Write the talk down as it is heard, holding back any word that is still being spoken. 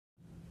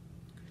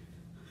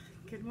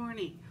Good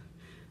morning.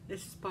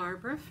 This is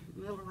Barbara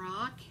from Little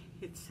Rock.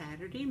 It's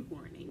Saturday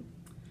morning.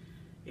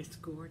 It's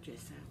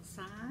gorgeous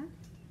outside.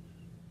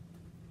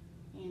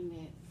 And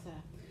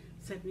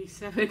it's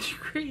 77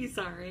 degrees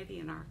already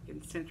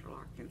in Central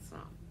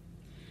Arkansas.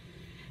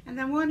 And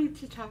I wanted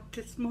to talk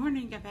this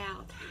morning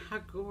about how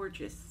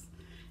gorgeous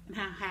and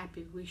how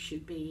happy we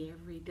should be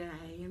every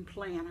day and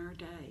plan our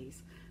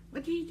days.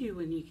 What do you do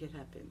when you get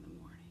up in the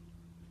morning?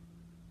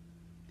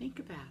 Think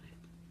about it.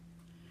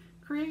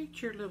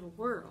 Create your little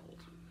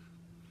world.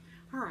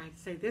 All right,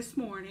 so this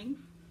morning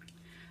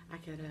I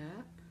got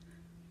up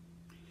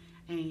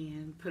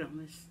and put on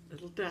this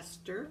little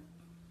duster.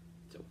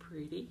 So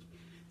pretty.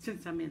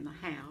 Since I'm in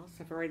the house,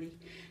 I've already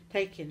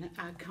taken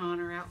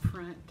Connor out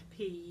front to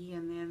pee,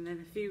 and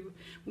then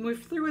when we're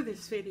through with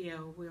this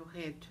video, we'll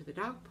head to the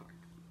dog park.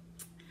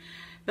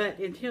 But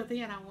until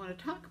then, I want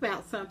to talk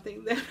about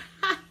something that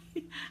I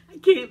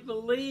can't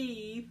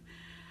believe,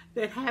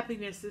 that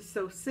happiness is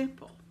so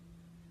simple.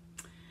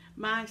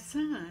 My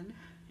son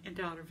and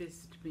daughter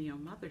visited me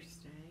on Mother's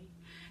Day,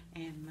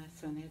 and my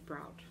son had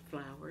brought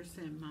flowers,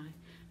 and my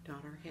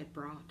daughter had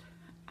brought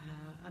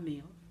a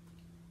meal.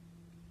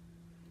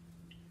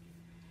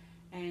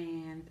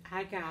 And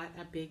I got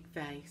a big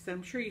vase.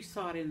 I'm sure you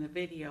saw it in the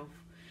video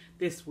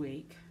this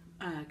week.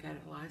 I got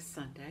it last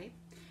Sunday.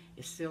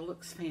 It still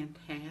looks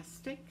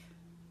fantastic.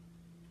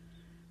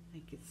 I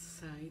think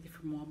it's either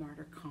from Walmart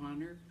or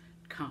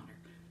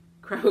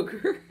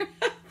Kroger.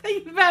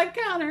 Think about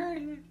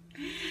Connor.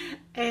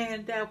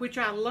 And which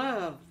I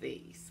love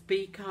these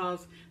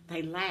because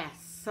they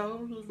last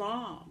so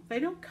long. They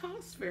don't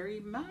cost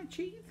very much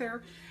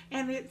either.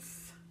 And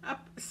it's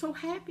so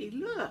happy.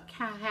 Look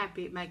how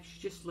happy it makes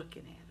you just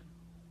looking at them.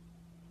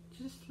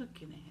 Just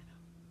looking at them.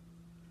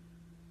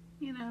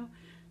 You know,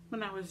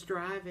 when I was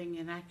driving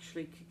and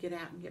actually could get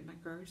out and get my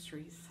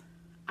groceries,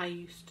 I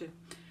used to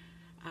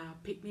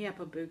pick me up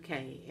a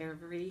bouquet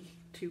every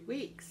 2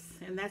 weeks.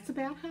 And that's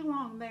about how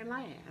long they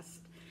last.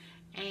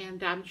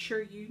 And I'm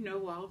sure you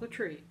know all the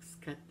tricks.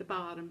 Cut the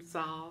bottoms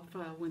off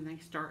when they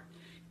start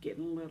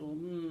getting a little,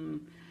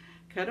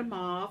 cut them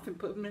off and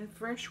put them in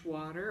fresh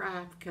water.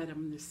 I've cut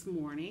them this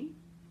morning.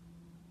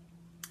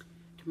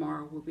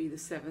 Tomorrow will be the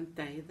 7th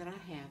day that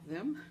I have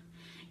them.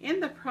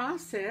 In the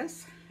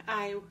process,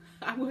 I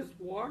was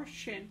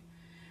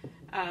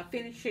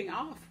finishing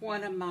off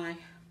one of my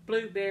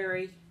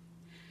blueberry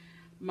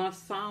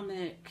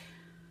balsamic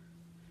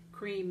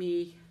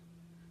creamy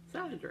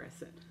salad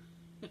dressing.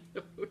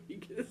 You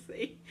can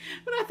see,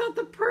 but I thought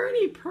the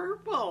pretty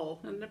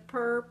purple, and the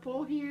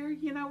purple here,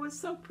 you know, was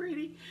so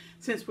pretty.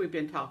 Since we've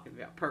been talking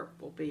about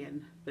purple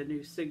being the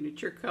new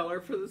signature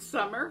color for the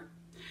summer,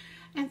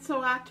 and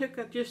so I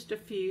took just a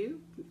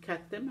few,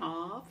 cut them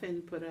off,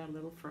 and put a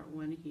little front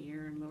one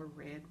here and a little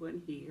red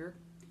one here,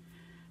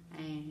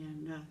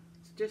 and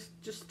just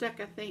stuck,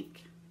 I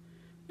think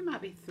there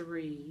might be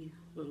 3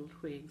 little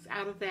twigs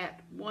out of that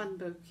one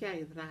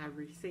bouquet that I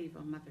received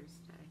on Mother's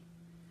Day.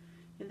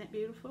 Isn't that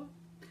beautiful?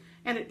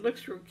 And it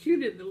looks real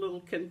cute in the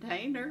little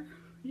container,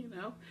 you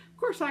know. Of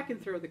course, I can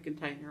throw the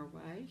container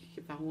away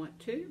if I want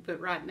to, but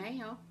right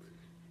now,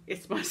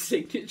 it's my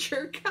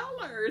signature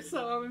color,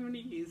 so I'm going to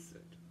use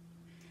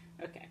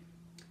it. Okay.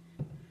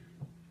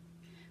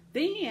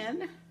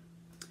 Then,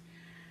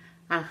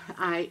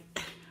 I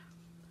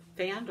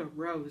found a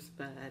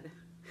rosebud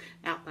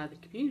out by the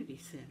community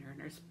center, and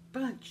there's a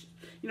bunch.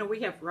 You know,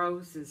 we have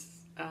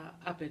roses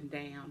up and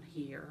down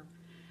here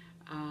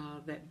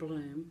that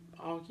bloom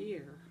all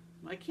year.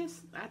 I guess,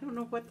 I don't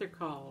know what they're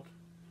called.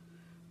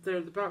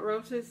 They're the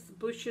roses,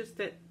 bushes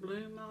that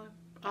bloom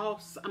all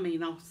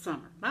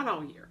summer. Not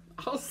all year,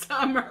 all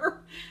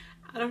summer.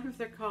 I don't know if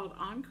they're called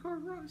encore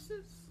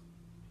roses.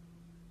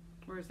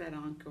 Or is that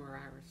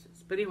encore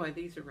irises? But anyway,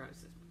 these are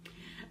roses.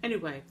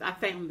 Anyway, I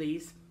found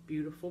these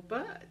beautiful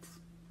buds.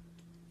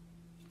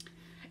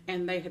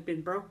 And they had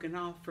been broken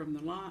off from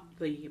the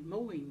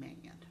mowing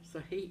man.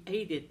 So he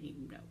didn't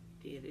even know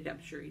he did it.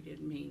 I'm sure he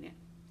didn't mean it.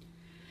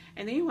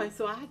 And anyway,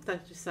 so I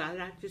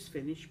decided I'd just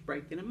finish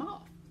breaking them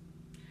off.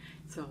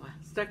 So I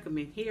stuck them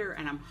in here,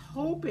 and I'm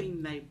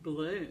hoping they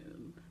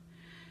bloom.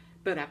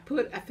 But I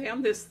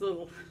found this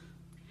little,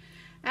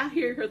 out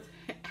here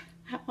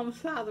on the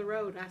side of the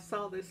road, I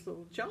saw this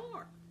little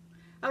jar.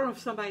 I don't know if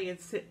somebody had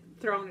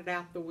thrown it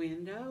out the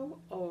window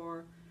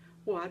or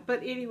what,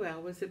 but anyway, I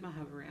was in my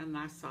hover around and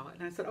I saw it,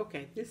 and I said,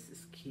 okay, this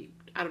is cute.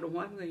 I don't know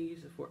what I'm going to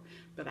use it for,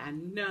 but I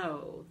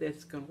know that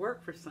it's going to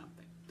work for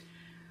something.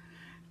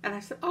 And I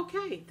said,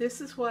 okay,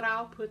 this is what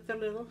I'll put the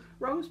little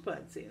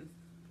rosebuds in.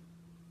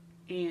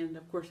 And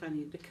of course I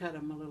need to cut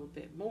them a little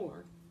bit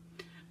more.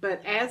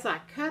 But as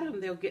I cut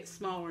them, they'll get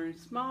smaller and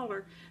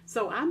smaller.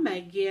 So I may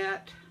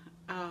get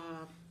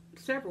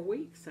several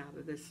weeks out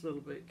of this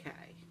little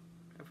bouquet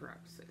of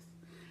roses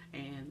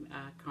and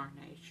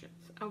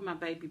carnations. Oh, my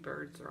baby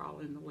birds are all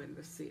in the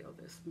windowsill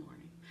this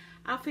morning.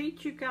 I'll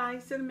feed you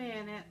guys in a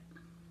minute.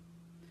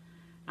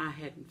 I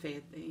hadn't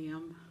fed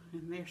them.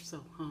 And they're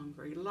so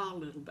hungry. A lot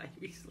of little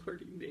babies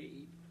learning to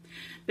eat.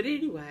 But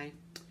anyway,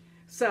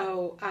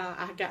 so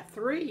I got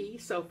 3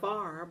 so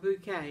far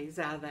bouquets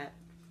out of that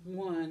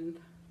one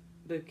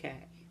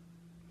bouquet.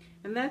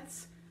 And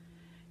that's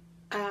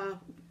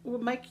will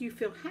make you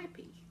feel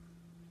happy.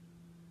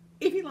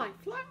 If you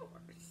like flowers.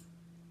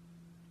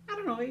 I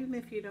don't know, even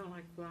if you don't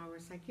like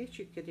flowers, I guess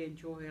you could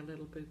enjoy a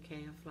little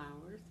bouquet of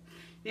flowers.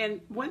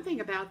 And one thing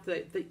about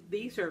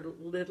these are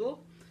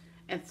little,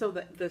 and so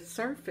the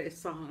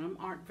surface on them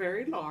aren't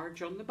very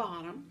large on the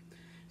bottom.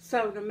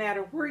 So no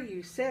matter where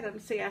you set them,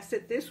 see, I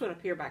set this one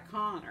up here by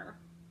Connor.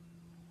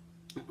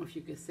 I don't know if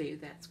you can see,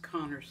 that's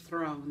Connor's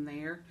throne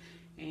there.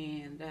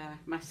 And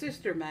my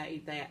sister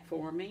made that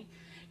for me.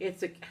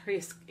 It's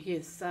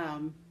his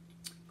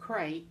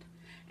crate.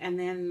 And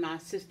then my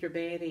sister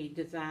Betty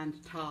designed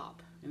the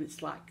top. And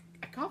it's like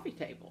a coffee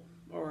table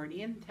or an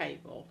end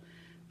table.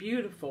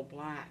 Beautiful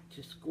black,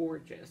 just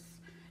gorgeous.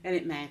 And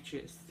it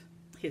matches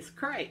his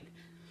crate.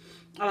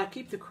 Well, I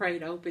keep the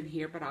crate open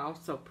here, but I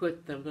also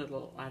put the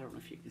little, I don't know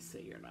if you can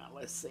see or not.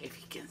 Let's see if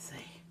you can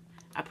see.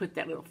 I put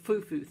that little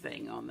foo-foo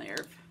thing on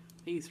there.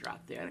 He's right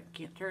there. I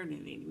can't turn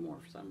it anymore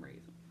for some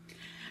reason.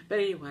 But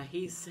anyway,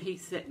 he's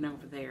sitting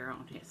over there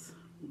on his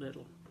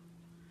little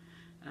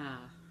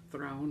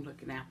throne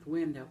looking out the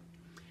window.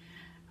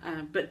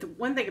 But the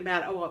one thing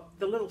about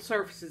the little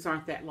surfaces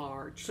aren't that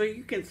large, so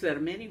you can set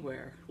them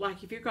anywhere.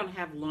 Like if you're going to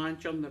have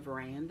lunch on the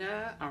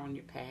veranda or on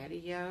your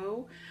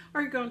patio,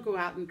 or you're going to go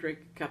out and drink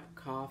a cup of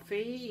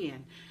coffee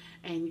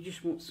and you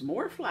just want some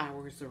more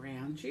flowers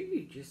around you,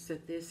 you just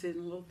set this in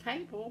a little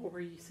table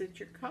where you set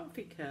your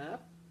coffee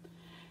cup,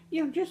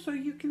 you know, just so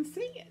you can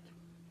see it.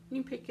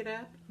 You can pick it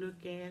up, look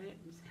at it,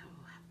 and say,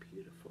 oh, how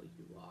beautiful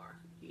you are.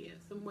 Yes,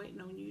 I'm waiting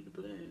on you to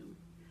bloom.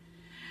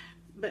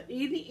 But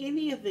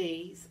any of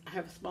these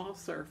have a small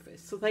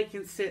surface, so they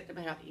can sit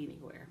about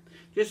anywhere.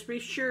 Just be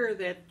sure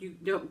that you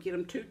don't get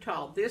them too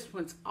tall. This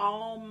one's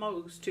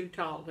almost too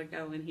tall to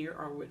go in here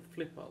or would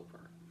flip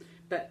over.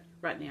 But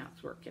right now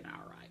it's working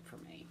all right for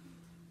me.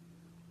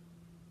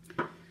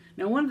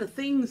 Now one of the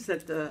things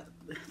that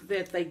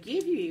they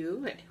give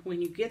you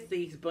when you get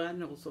these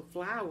bundles of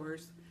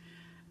flowers,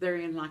 they're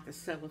in like a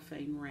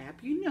cellophane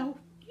wrap. You know,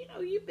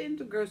 you've been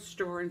to the grocery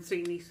store and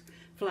seen these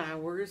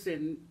flowers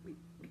and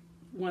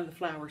one of the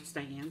flower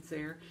stands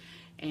there,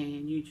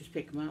 and you just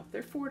pick them up.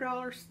 They're $4,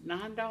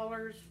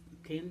 $9,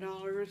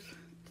 $10,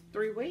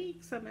 3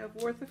 weeks, some of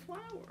worth of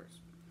flowers.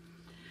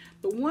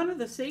 But one of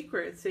the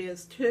secrets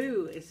is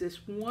this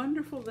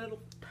wonderful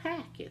little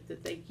packet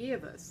that they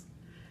give us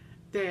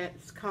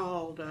that's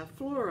called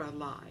Flora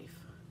Life.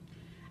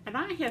 And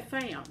I have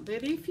found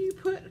that if you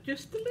put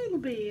just a little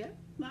bit,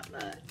 not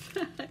much,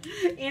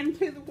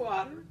 into the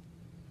water,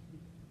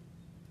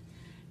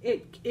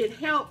 it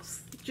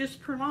helps just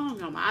prolong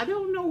them. I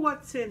don't know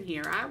what's in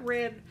here. I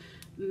read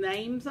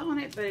names on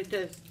it, but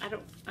I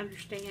don't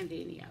understand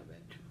any of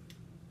it.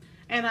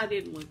 And I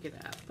didn't look it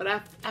up. But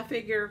I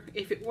figure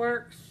if it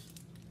works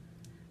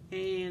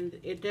and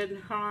it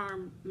doesn't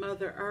harm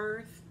Mother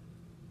Earth,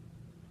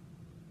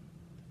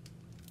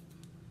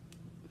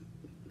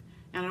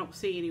 and I don't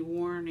see any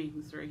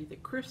warnings or anything.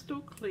 Crystal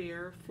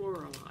clear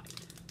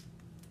Floralite.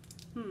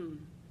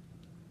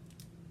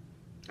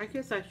 I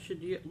guess I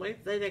should use,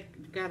 they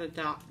got a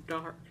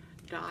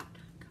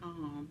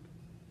 .com.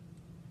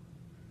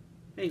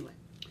 Anyway,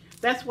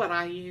 that's what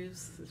I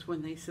use. Is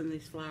when they send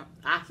these flowers.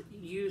 I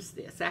use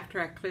this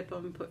after I clip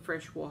them, put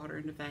fresh water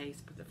in the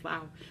vase,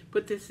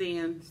 put this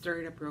in,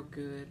 stir it up real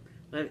good,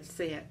 let it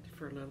set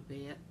for a little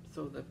bit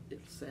so that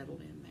it'll settle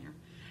in there,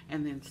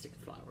 and then stick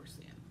the flowers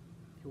in.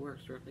 It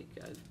works really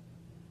good.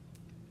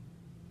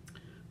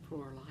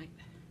 Floralite.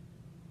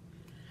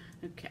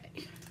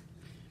 Okay.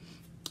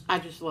 I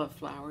just love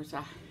flowers.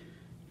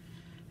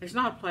 There's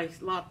not a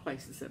lot of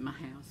places in my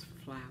house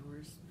for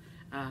flowers,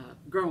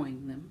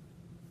 growing them,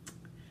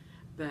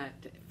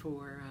 but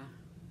for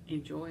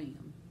enjoying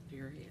them,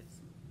 there is.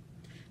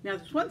 Now,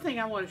 there's one thing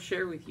I want to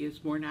share with you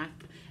this morning.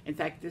 In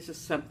fact, this is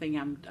something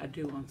I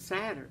do on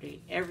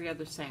Saturday, every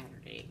other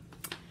Saturday.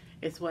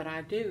 It's what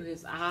I do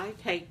is I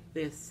take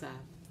this,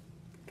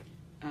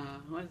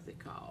 what is it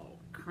called?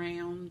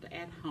 Crowned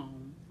at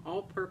Home,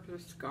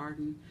 all-purpose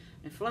garden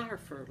and flower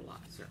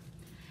fertilizer.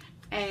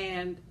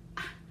 And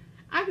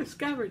I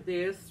discovered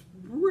this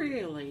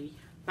really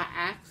by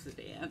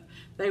accident.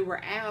 They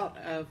were out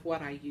of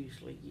what I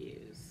usually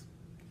use,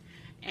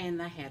 and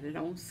they had it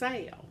on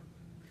sale.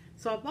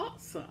 So I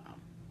bought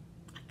some.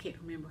 I can't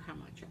remember how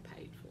much I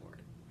paid for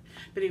it.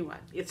 But anyway,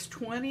 it's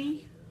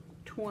 20,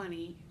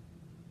 20,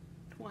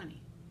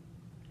 20.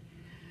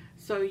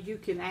 So you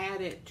can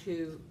add it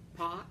to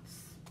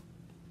pots.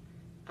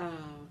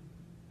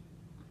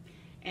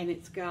 And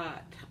it's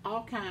got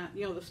all kinds,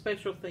 the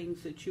special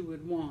things that you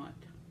would want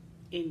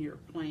in your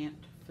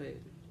plant food.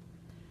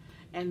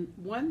 And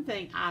one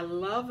thing I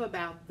love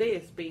about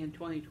this being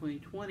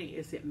 2020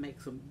 is it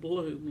makes them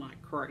bloom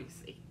like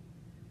crazy.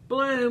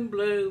 Bloom,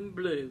 bloom,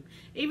 bloom.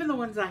 Even the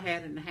ones I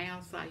had in the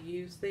house, I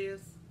used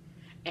this,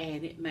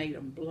 and it made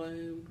them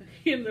bloom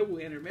in the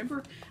winter.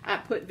 Remember, I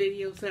put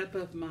videos up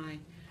of my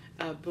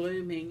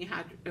blooming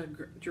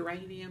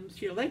geraniums.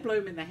 They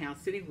bloom in the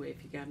house anyway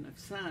if you got enough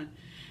sun.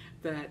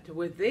 But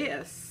with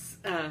this,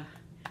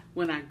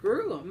 when I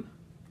grew them,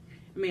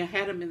 I mean, I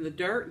had them in the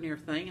dirt and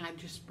everything. I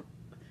just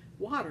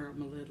water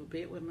them a little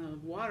bit with my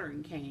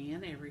watering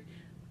can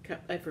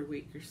every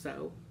week or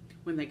so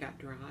when they got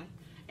dry.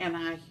 And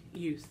I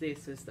use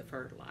this as the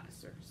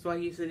fertilizer. So I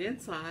use it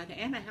inside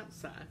and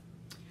outside.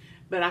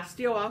 But I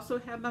still also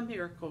have my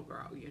Miracle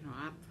Grow. You know,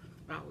 I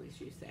always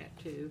use that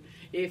too.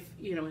 If,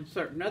 you know, in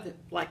certain other,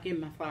 like in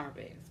my flower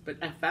beds. But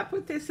if I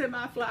put this in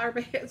my flower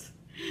beds,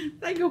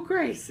 they go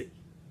crazy.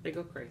 They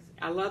go crazy.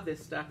 I love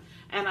this stuff.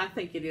 And I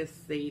think it is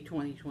the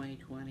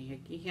 2020.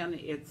 Again,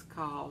 it's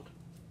called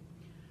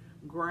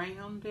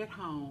Grown at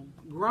Home.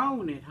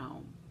 Grown at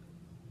Home.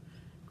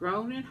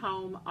 Grown at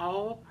Home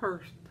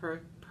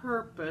all-purpose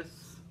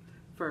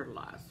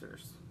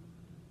fertilizers.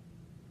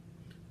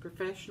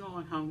 Professional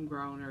and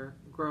homegrown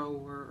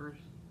growers.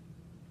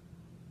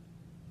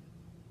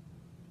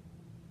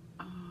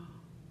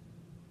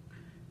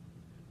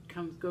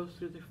 Goes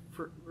through the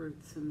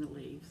roots and the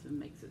leaves and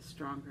makes it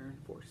stronger and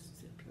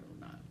forces it to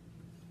grow.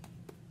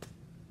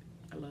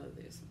 I love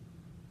this.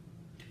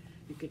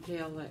 You can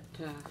tell that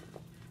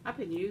I've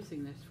been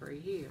using this for a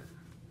year,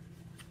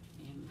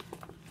 and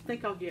I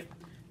think I'll get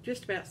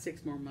just about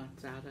 6 more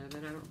months out of it. I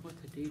don't know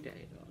what the due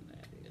date on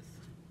that is.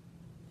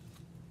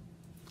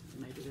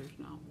 Maybe there's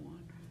not one.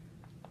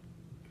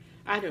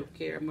 I don't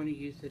care. I'm going to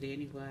use it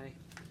anyway.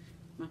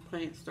 My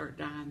plants start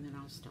dying, then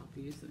I'll stop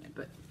using it.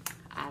 But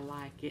I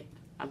like it.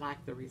 I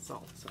like the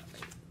results of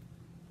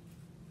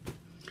it.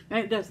 And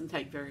it doesn't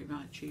take very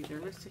much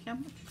either. Let's see, how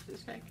much does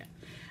this take?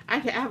 I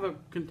have a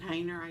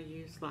container I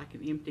use, like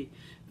an empty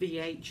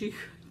V8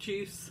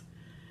 juice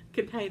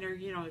container.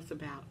 You know, it's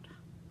about,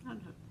 I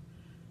don't know,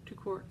 2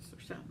 quarts or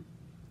something.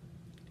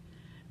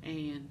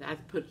 And I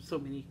put so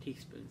many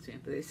teaspoons in.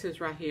 But it says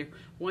right here,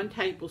 1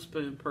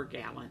 tablespoon per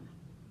gallon.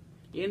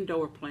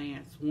 Indoor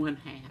plants, 1/2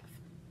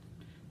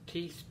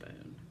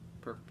 teaspoon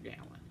per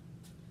gallon.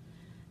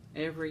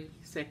 Every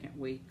second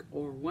week,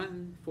 or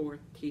 1/4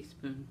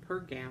 teaspoon per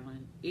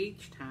gallon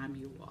each time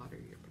you water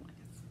your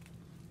plants.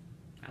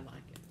 I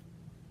like it.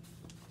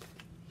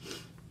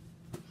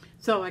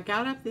 So I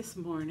got up this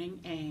morning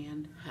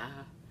and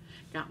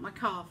got my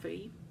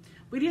coffee.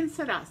 We didn't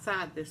sit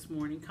outside this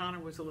morning.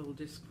 Connor was a little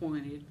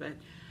disappointed, but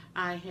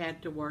I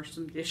had to wash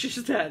some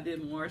dishes that I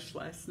didn't wash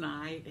last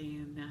night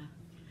and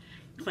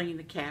clean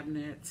the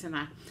cabinets. And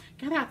I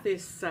got out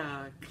this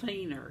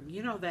cleaner.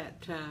 You know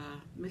that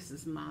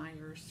Mrs.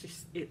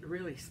 Meyer's, it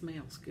really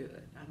smells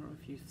good. I don't know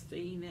if you've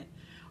seen it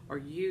or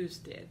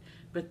used it,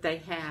 but they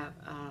have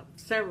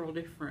several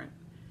different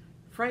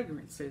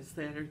fragrances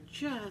that are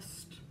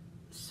just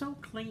so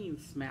clean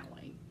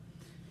smelling.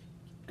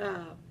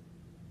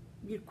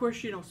 Of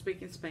course, you know,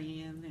 Speak and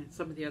Span and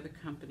some of the other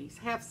companies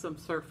have some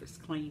surface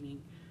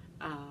cleaning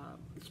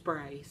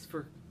sprays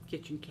for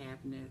kitchen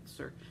cabinets,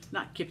 or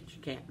not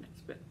kitchen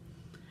cabinets, but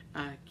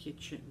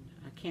kitchen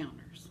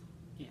counters.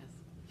 Yes.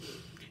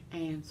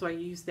 And so I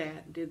used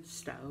that, did the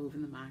stove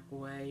and the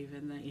microwave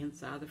and the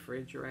inside of the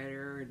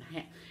refrigerator,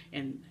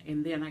 and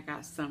then I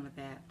got some of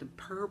that, the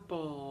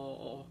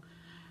purple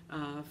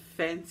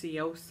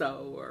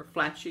Fancioso or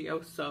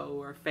Flashioso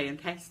or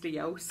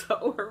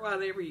Fantastioso or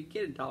whatever you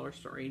get in dollar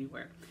store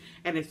anywhere.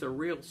 And it's a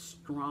real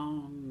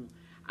strong,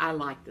 I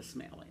like the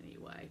smell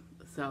anyway.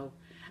 So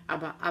I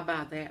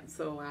buy that.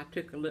 So I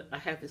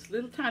have this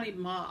little tiny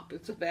mop.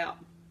 It's about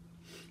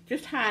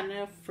just high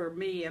enough for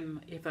me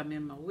if I'm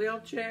in my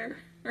wheelchair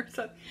or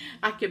something.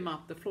 I can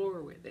mop the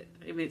floor with it.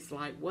 I mean, it's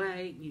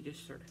lightweight, and you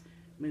just sort of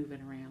move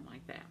it around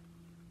like that.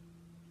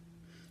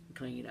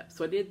 Clean it up.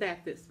 So I did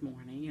that this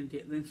morning, and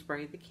then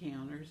sprayed the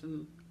counters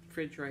and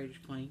refrigerators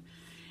clean.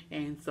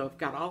 And so I've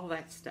got all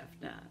that stuff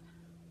done.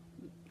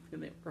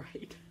 Isn't that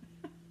great?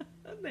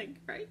 Isn't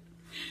that great?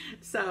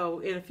 So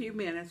in a few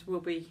minutes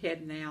we'll be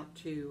heading out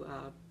to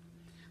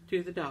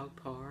the dog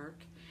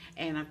park,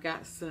 and I've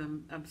got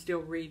I'm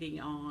still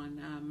reading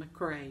on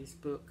McCrae's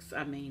books.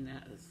 I mean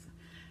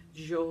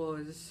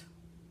Georges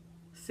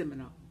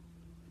Simenon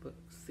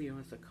books. You know,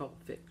 it's occult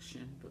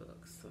fiction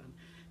books.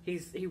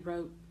 He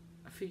wrote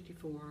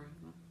 54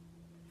 of them,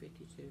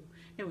 52.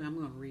 Anyway, I'm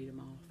going to read them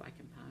all if I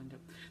can find them.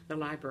 The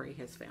library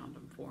has found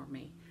them for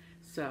me.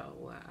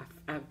 So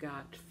I've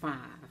got 5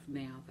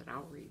 now that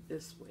I'll read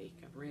this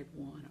week. I've read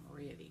 1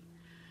 already.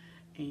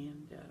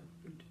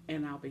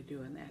 And I'll be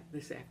doing that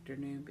this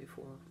afternoon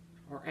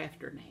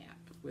after nap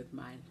with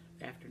my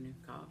afternoon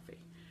coffee.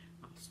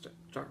 I'll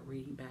start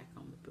reading back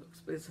on the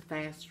books. But it's a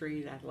fast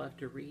read. I'd love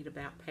to read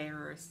about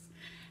Paris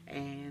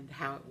and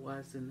how it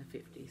was in the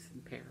 50s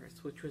in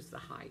Paris, which was the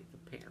height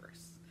of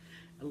Paris.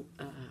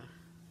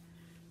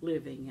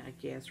 Living, I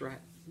guess, right,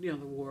 you know,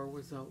 the war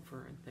was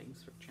over and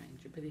things were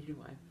changing. But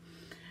anyway,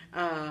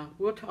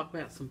 we'll talk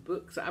about some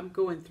books. I'm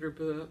going through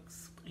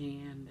books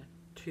and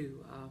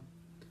to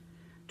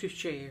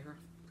share,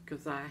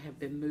 because I have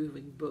been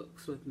moving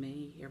books with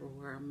me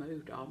everywhere I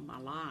moved all my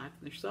life.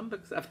 And there's some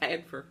books I've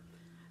had for,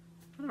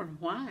 I don't know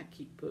why I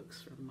keep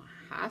books from my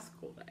high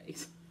school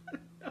days.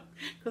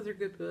 Because they're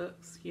good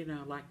books, you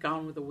know, like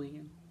Gone with the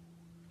Wind.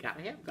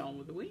 Gotta have Gone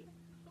with the Wind.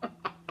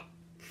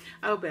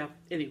 Oh, well,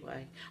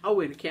 anyway.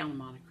 Oh, and Count of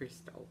Monte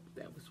Cristo.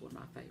 That was one of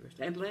my favorites.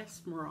 And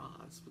Les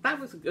Miraz. That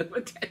was a good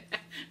one.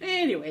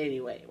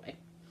 Anyway.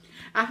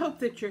 I hope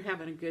that you're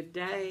having a good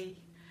day.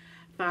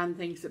 Find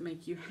things that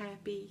make you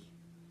happy.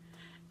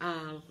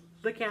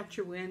 Look out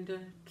your window.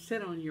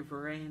 Sit on your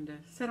veranda.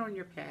 Sit on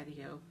your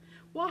patio.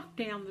 Walk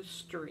down the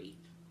street.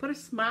 Put a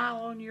smile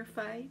on your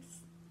face.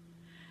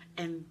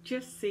 And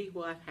just see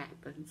what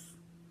happens.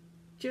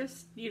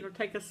 Just,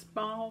 take a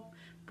small,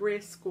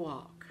 brisk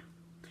walk.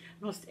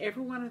 Most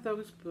every one of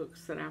those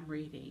books that I'm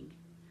reading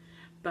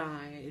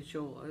by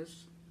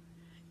yours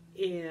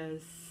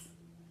is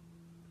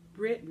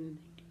written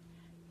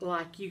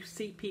like you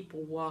see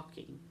people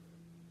walking,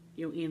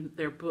 in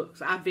their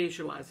books. I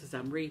visualize as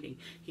I'm reading.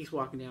 He's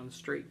walking down the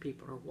street.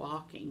 People are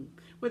walking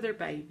with their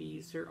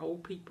babies, or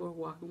old people are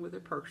walking with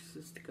their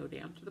purses to go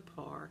down to the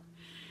park,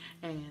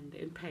 and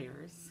in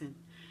Paris, and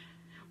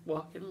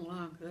walking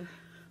along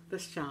the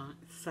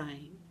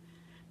Seine.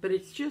 But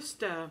it's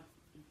just, I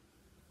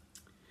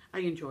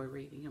enjoy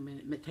reading. I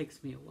mean, it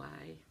takes me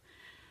away.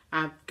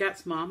 I've got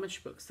some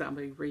Amish books I'll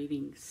be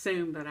reading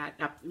soon, but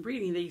I'm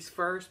reading these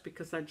first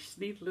because I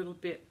just need a little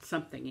bit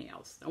something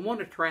else. I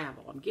want to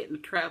travel. I'm getting a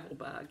travel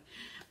bug,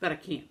 but I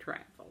can't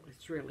travel.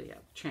 It's really a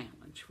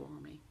challenge for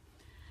me.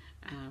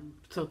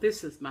 So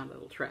this is my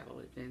little travel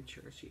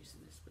adventures using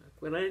this book.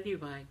 Well,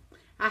 anyway,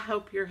 I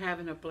hope you're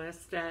having a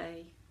blessed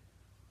day.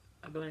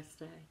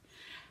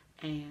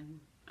 And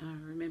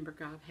remember,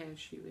 God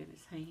has you in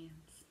His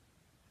hands.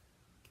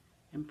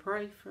 And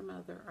pray for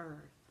Mother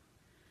Earth.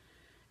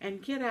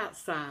 And get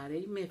outside.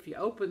 Even if you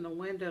open the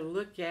window,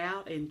 look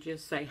out and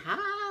just say,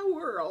 "Hi,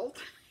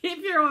 world." If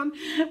you're on,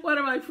 one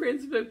of my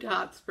friends moved to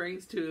Hot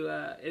Springs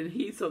and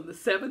he's on the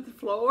 7th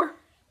floor.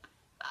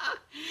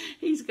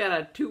 He's got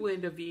a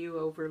 2-window view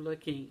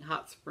overlooking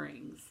Hot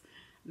Springs.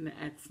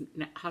 That's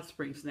Hot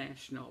Springs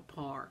National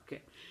Park.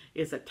 It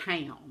is a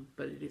town,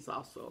 but it is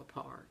also a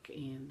park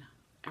in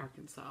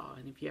Arkansas.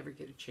 And if you ever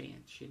get a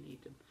chance, you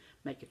need to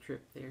make a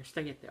trip there.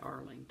 Stay at the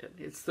Arlington.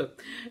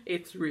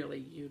 It's really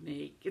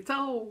unique. It's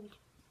old,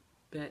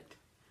 but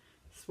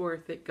it's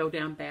worth it. Go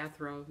down Bath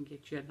Road and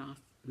get you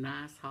a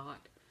nice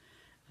hot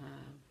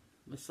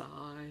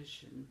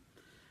massage and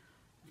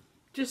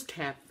just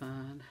have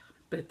fun.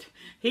 But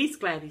he's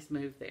glad he's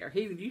moved there.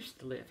 He used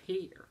to live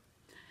here,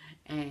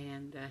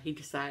 and he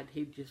decided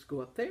he'd just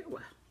go up there.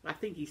 Well, I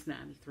think he's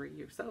 93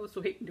 years old,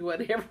 so he can do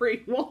whatever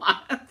he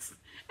wants.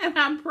 And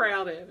I'm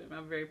proud of him.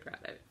 I'm very proud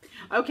of him.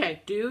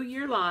 Okay, do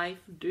your life.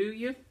 Do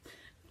your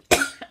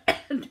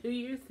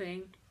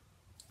thing.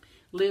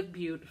 Live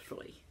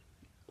beautifully.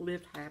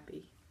 Live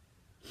happy.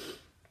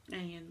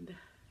 And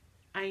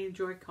I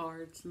enjoy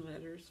cards and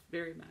letters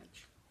very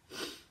much.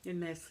 And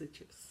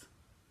messages.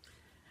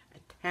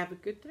 Have a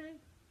good day.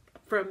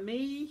 From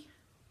me.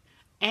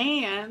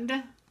 And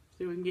so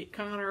we can get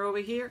Connor over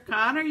here.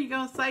 Connor, you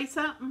going to say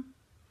something?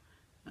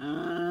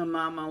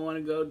 Mom, I want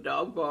to go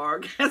dog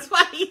bark. That's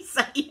what he's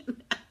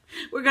saying.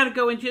 We're going to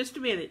go in just a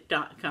minute,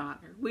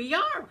 Connor. We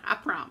are, I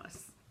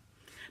promise.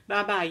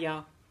 Bye-bye,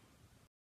 y'all.